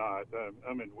 I'm not.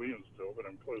 I'm in Williamsville, but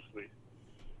I'm closely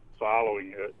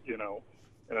following it, and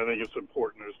I think it's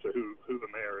important as to who the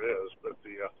mayor is.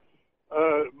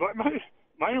 But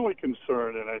my only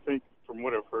concern, and I think from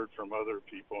what I've heard from other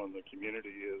people in the community,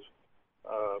 is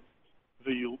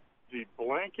the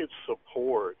blanket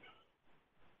support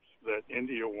that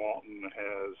India Walton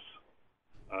has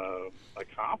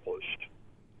accomplished,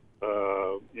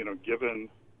 given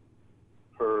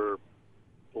her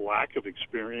lack of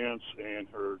experience and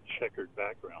her checkered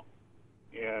background.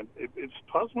 And it's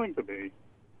puzzling to me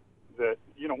that,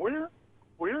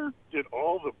 where did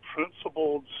all the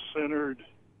principled-centered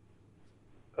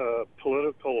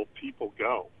political people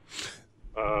go?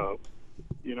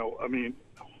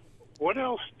 What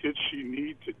else did she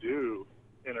need to do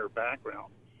in her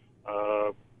background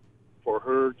for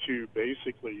her to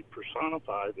basically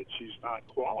personify that she's not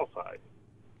qualified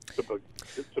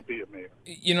to be a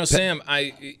mayor? Sam,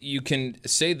 you can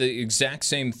say the exact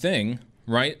same thing,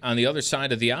 right, on the other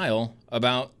side of the aisle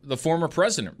about the former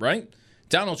president, right?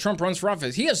 Donald Trump runs for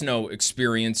office. He has no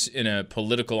experience in a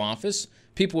political office.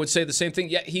 People would say the same thing,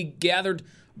 yet he gathered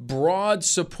broad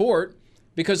support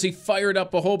because he fired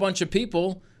up a whole bunch of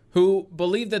people who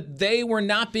believed that they were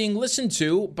not being listened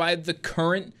to by the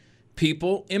current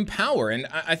people in power. And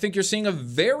I think you're seeing a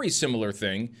very similar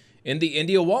thing in the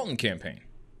India Walton campaign.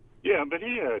 Yeah, but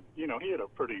he had a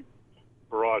pretty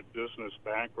broad business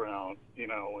background,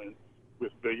 and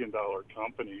with billion-dollar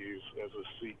companies as a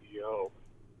CEO,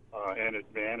 and had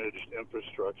managed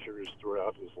infrastructures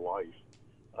throughout his life.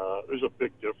 There's a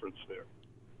big difference there.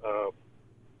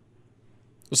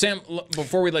 Well, Sam,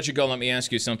 before we let you go, let me ask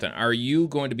you something. Are you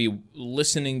going to be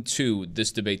listening to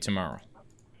this debate tomorrow?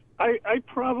 I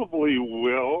probably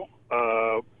will.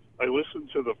 I listened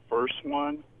to the first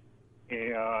one,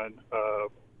 and I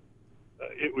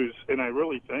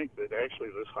really think that actually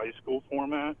this high school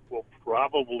format will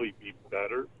probably be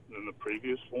better than the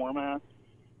previous format.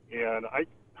 And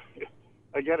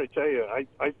I got to tell you,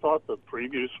 I thought the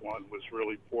previous one was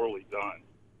really poorly done.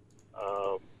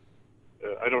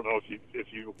 I don't know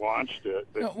if you watched it.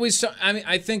 No,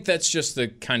 I think that's just the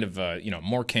kind of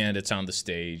more candidates on the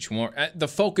stage. More the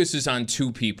focus is on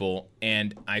two people,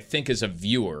 and I think as a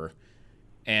viewer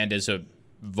and as a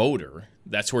voter,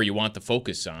 that's where you want the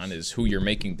focus on, is who you're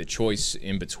making the choice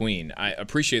in between. I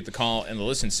appreciate the call and the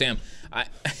listen, Sam. I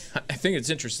think it's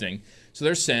interesting. So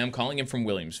there's Sam calling in from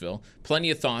Williamsville.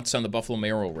 Plenty of thoughts on the Buffalo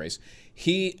mayoral race.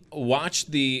 He watched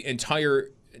the entire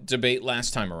debate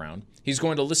last time around. He's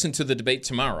going to listen to the debate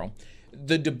tomorrow.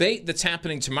 The debate that's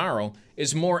happening tomorrow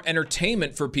is more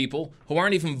entertainment for people who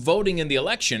aren't even voting in the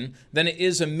election than it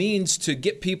is a means to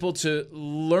get people to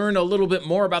learn a little bit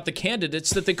more about the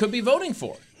candidates that they could be voting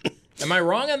for. Am I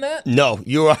wrong on that? No,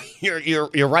 you're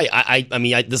right. I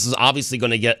mean, this is obviously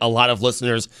going to get a lot of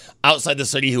listeners outside the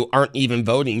city who aren't even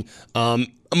voting.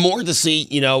 More to see,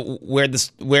 where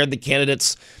the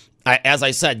candidates, as I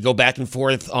said, go back and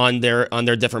forth on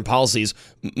their different policies,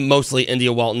 mostly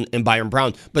India Walton and Byron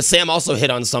Brown. But Sam also hit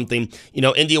on something.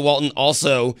 India Walton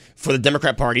also for the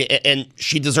Democrat Party, and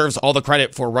she deserves all the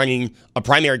credit for running a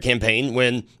primary campaign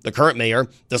when the current mayor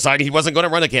decided he wasn't going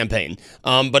to run a campaign.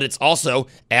 But it's also,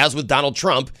 as with Donald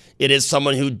Trump, it is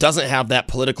someone who doesn't have that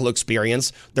political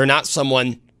experience. They're not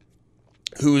someone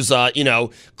who's,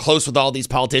 close with all these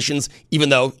politicians, even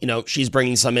though, she's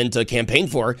bringing some in to campaign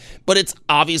for. But it's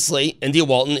obviously India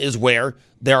Walton is where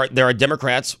there are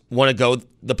Democrats want to go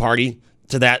the party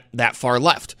to that far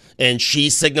left. And she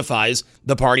signifies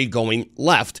the party going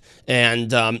left.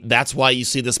 And that's why you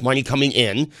see this money coming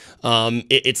in.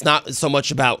 It's not so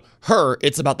much about her.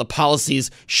 It's about the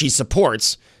policies she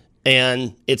supports.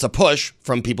 And it's a push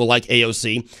from people like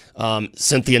AOC,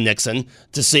 Cynthia Nixon,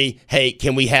 to see, hey,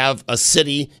 can we have a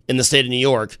city in the state of New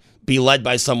York be led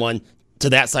by someone to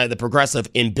that side of the progressive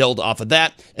and build off of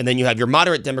that? And then you have your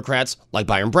moderate Democrats like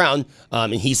Byron Brown,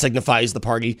 and he signifies the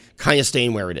party kind of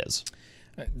staying where it is.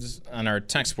 On our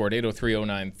text board,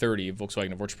 8030930,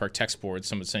 Volkswagen of Orchard Park text board,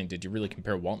 someone's saying, did you really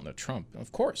compare Walton to Trump?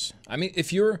 Of course. I mean,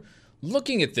 if you're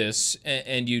looking at this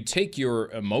and you take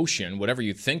your emotion, whatever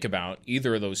you think about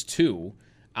either of those two,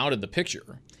 out of the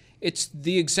picture, it's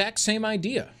the exact same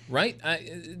idea, right?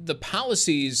 The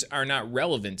policies are not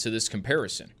relevant to this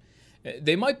comparison.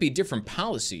 They might be different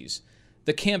policies.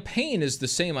 The campaign is the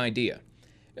same idea.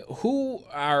 Who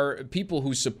are people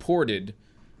who supported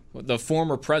the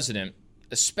former president,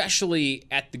 especially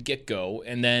at the get-go,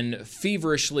 and then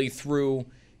feverishly through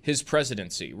his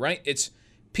presidency, right? It's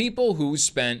people who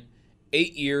spent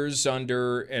 8 years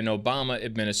under an Obama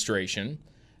administration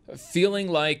feeling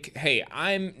like, hey,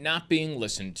 I'm not being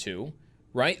listened to,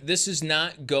 right? This is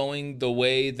not going the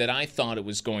way that I thought it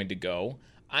was going to go.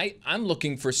 I'm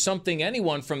looking for something,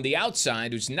 anyone from the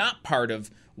outside who's not part of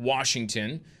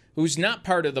Washington, who's not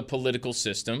part of the political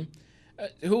system,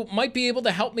 who might be able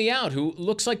to help me out, who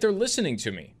looks like they're listening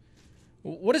to me.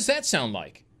 What does that sound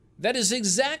like? That is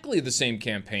exactly the same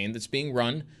campaign that's being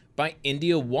run by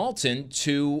India Walton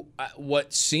to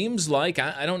what seems like,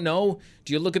 I don't know,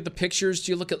 do you look at the pictures?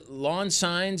 Do you look at lawn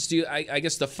signs? I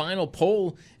guess the final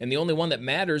poll, and the only one that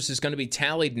matters, is going to be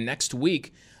tallied next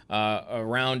week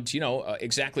around,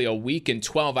 exactly a week and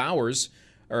 12 hours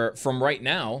from right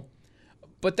now.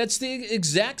 But that's the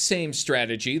exact same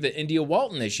strategy that India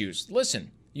Walton has used.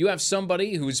 Listen, you have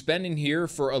somebody who's been in here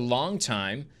for a long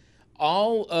time,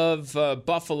 all of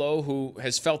Buffalo who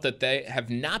has felt that they have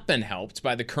not been helped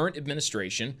by the current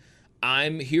administration.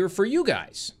 I'm here for you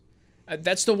guys.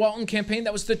 That's the Walton campaign.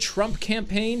 That was the Trump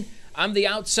campaign. I'm the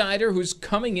outsider who's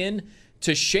coming in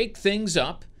to shake things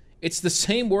up. It's the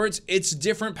same words. It's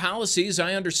different policies,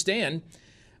 I understand.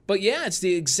 But yeah, it's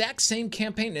the exact same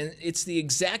campaign, and it's the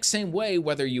exact same way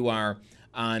whether you are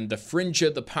on the fringe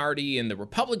of the party in the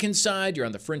Republican side, you're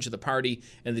on the fringe of the party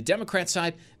and the Democrat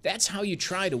side. That's how you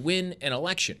try to win an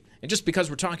election. And just because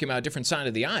we're talking about a different side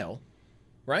of the aisle,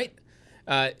 right,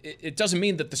 it doesn't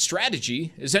mean that the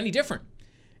strategy is any different.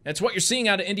 That's what you're seeing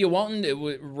out of India Walton.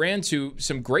 It ran to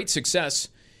some great success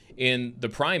in the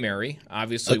primary,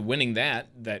 obviously winning that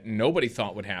nobody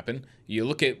thought would happen. You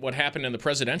look at what happened in the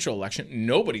presidential election,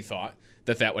 nobody thought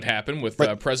that would happen with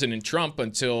President Trump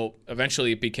until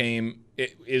eventually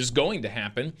it is going to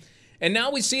happen. And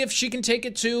now we see if she can take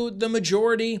it to the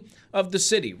majority of the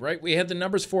city, right? We had the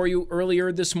numbers for you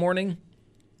earlier this morning.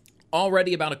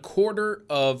 Already about a quarter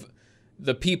of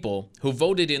the people who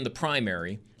voted in the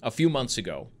primary a few months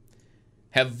ago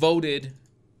have voted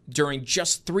during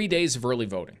just 3 days of early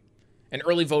voting. And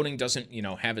early voting doesn't,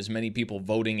 have as many people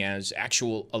voting as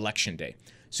actual election day.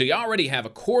 So you already have a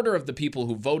quarter of the people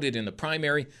who voted in the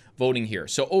primary voting here.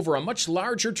 So over a much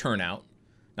larger turnout,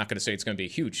 not going to say it's going to be a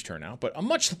huge turnout, but a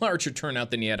much larger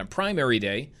turnout than you had on primary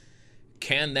day,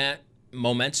 can that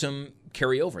momentum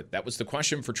carry over? That was the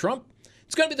question for Trump.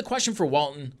 It's going to be the question for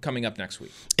Walton coming up next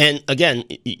week. And again,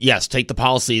 yes, take the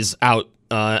policies out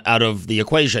of the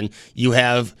equation. You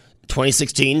have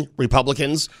 2016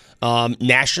 Republicans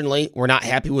nationally were not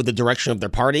happy with the direction of their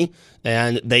party,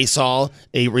 and they saw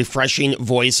a refreshing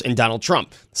voice in Donald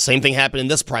Trump. Same thing happened in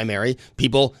this primary.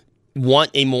 People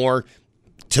want a more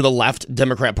to the left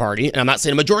Democrat Party, and I'm not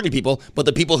saying a majority of people, but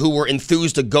the people who were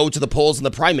enthused to go to the polls in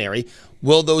the primary,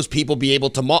 will those people be able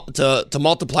to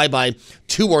multiply by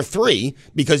 2 or 3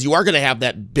 because you are going to have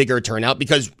that bigger turnout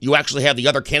because you actually have the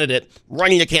other candidate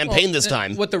running a campaign this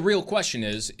time? What the real question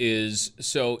is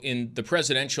so in the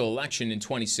presidential election in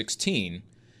 2016,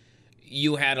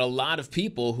 you had a lot of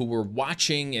people who were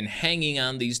watching and hanging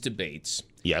on these debates.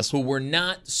 Yes. Who were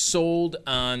not sold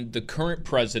on the current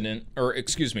president,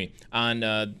 on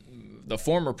the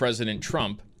former President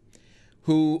Trump,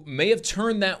 who may have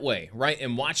turned that way, right,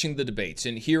 in watching the debates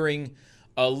and hearing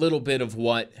a little bit of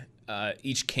what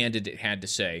each candidate had to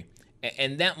say.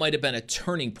 And that might have been a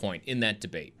turning point in that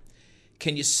debate.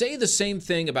 Can you say the same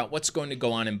thing about what's going to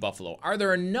go on in Buffalo? Are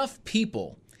there enough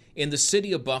people in the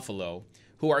city of Buffalo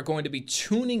who are going to be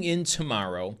tuning in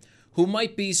tomorrow who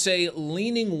might be, say,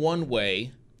 leaning one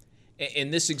way?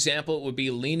 In this example, it would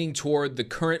be leaning toward the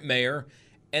current mayor,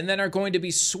 and then are going to be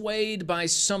swayed by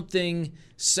something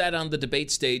said on the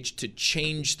debate stage to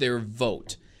change their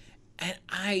vote. And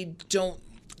I don't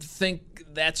think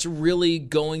that's really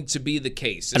going to be the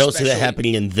case. I don't see that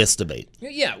happening in this debate.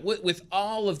 Yeah, with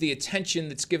all of the attention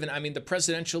that's given. I mean, the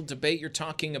presidential debate you're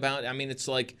talking about, it's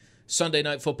like Sunday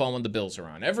Night Football when the Bills are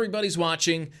on. Everybody's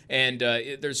watching, and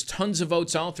there's tons of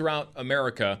votes all throughout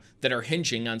America that are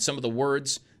hinging on some of the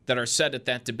words that are said at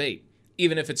that debate.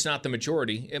 Even if it's not the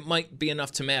majority, it might be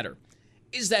enough to matter.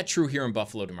 Is that true here in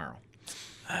Buffalo tomorrow?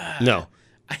 No.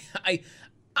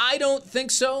 I don't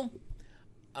think so.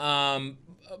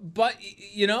 But,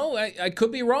 I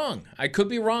could be wrong. I could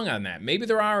be wrong on that. Maybe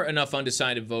there are enough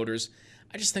undecided voters.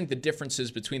 I just think the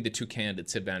differences between the two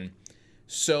candidates have been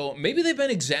so, maybe they've been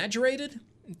exaggerated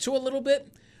to a little bit,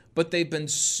 but they've been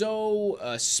so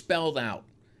spelled out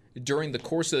during the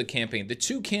course of the campaign. The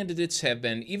two candidates have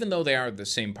been, even though they are the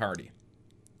same party,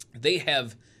 they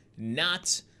have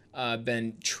not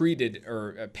been treated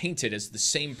or painted as the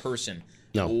same person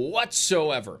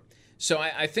whatsoever. So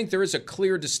I think there is a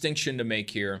clear distinction to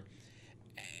make here.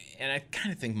 And I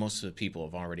kind of think most of the people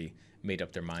have already made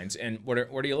up their minds. And what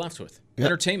are you left with? Yep.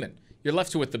 Entertainment. You're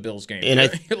left with the Bills game.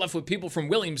 And you're left with people from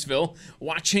Williamsville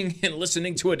watching and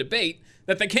listening to a debate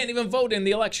that they can't even vote in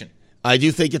the election. I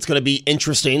do think it's going to be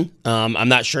interesting. I'm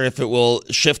not sure if it will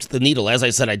shift the needle. As I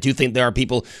said, I do think there are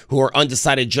people who are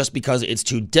undecided just because it's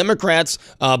two Democrats,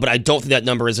 but I don't think that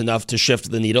number is enough to shift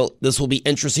the needle. This will be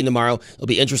interesting tomorrow. It'll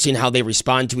be interesting how they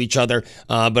respond to each other.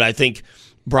 But I think,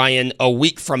 Brian, a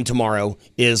week from tomorrow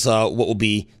is what will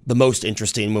be the most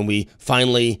interesting when we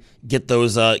finally get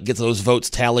those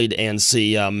votes tallied and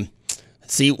see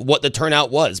what the turnout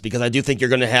was, because I do think you're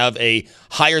going to have a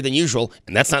higher than usual,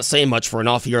 and that's not saying much for an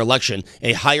off-year election,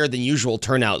 a higher than usual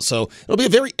turnout. So it'll be a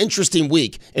very interesting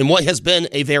week in what has been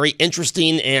a very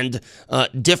interesting and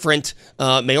different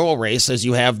mayoral race, as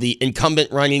you have the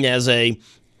incumbent running as a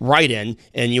write-in,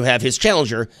 and you have his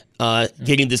challenger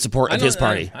getting the support of his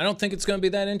party. I don't think it's going to be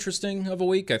that interesting of a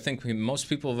week. I think most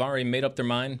people have already made up their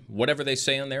mind. Whatever they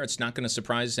say on there, it's not going to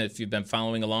surprise if you've been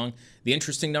following along. The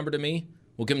interesting number to me,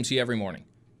 we'll give them to you every morning.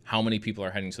 How many people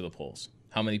are heading to the polls?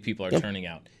 How many people are turning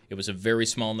out? It was a very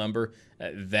small number.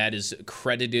 That is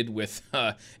credited with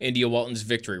India Walton's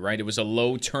victory, right? It was a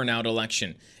low turnout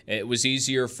election. It was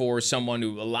easier for someone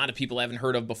who a lot of people haven't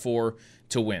heard of before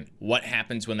to win. What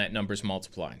happens when that number's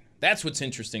multiplied? That's what's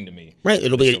interesting to me. Right.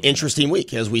 It'll be an interesting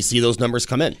week as we see those numbers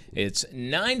come in. It's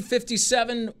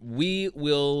 9:57. We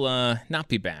will not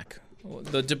be back.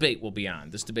 The debate will be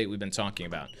on. This debate we've been talking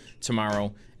about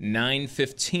tomorrow,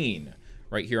 9:15,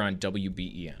 right here on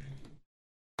WBEN.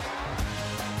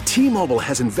 T-Mobile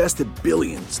has invested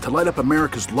billions to light up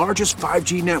America's largest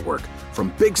 5G network,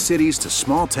 from big cities to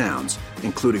small towns,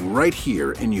 including right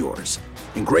here in yours.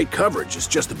 And great coverage is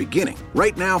just the beginning.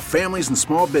 Right now, families and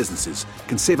small businesses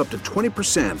can save up to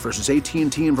 20% versus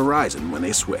AT&T and Verizon when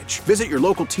they switch. Visit your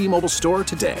local T-Mobile store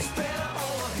today.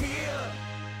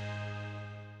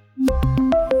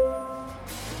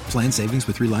 Plan savings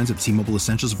with 3 lines of T-Mobile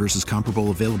Essentials versus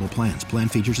comparable available plans. Plan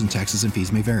features and taxes and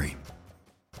fees may vary.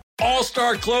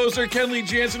 All-star closer Kenley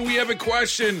Jansen, we have a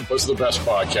question. What's the best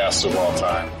podcast of all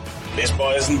time?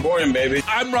 Baseball isn't boring, baby.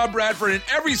 I'm Rob Bradford, and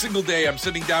every single day I'm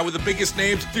sitting down with the biggest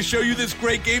names to show you this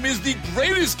great game is the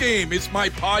greatest game. It's my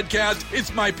podcast.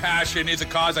 It's my passion. It's a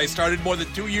cause I started more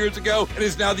than 2 years ago and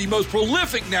is now the most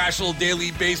prolific national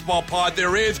daily baseball pod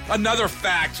there is. Another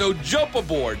fact. So jump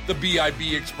aboard the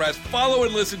BIB Express. Follow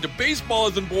and listen to Baseball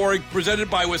Isn't Boring, presented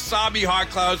by Wasabi Hot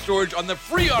Cloud Storage on the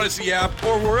free Odyssey app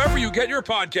or wherever you get your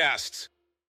podcasts.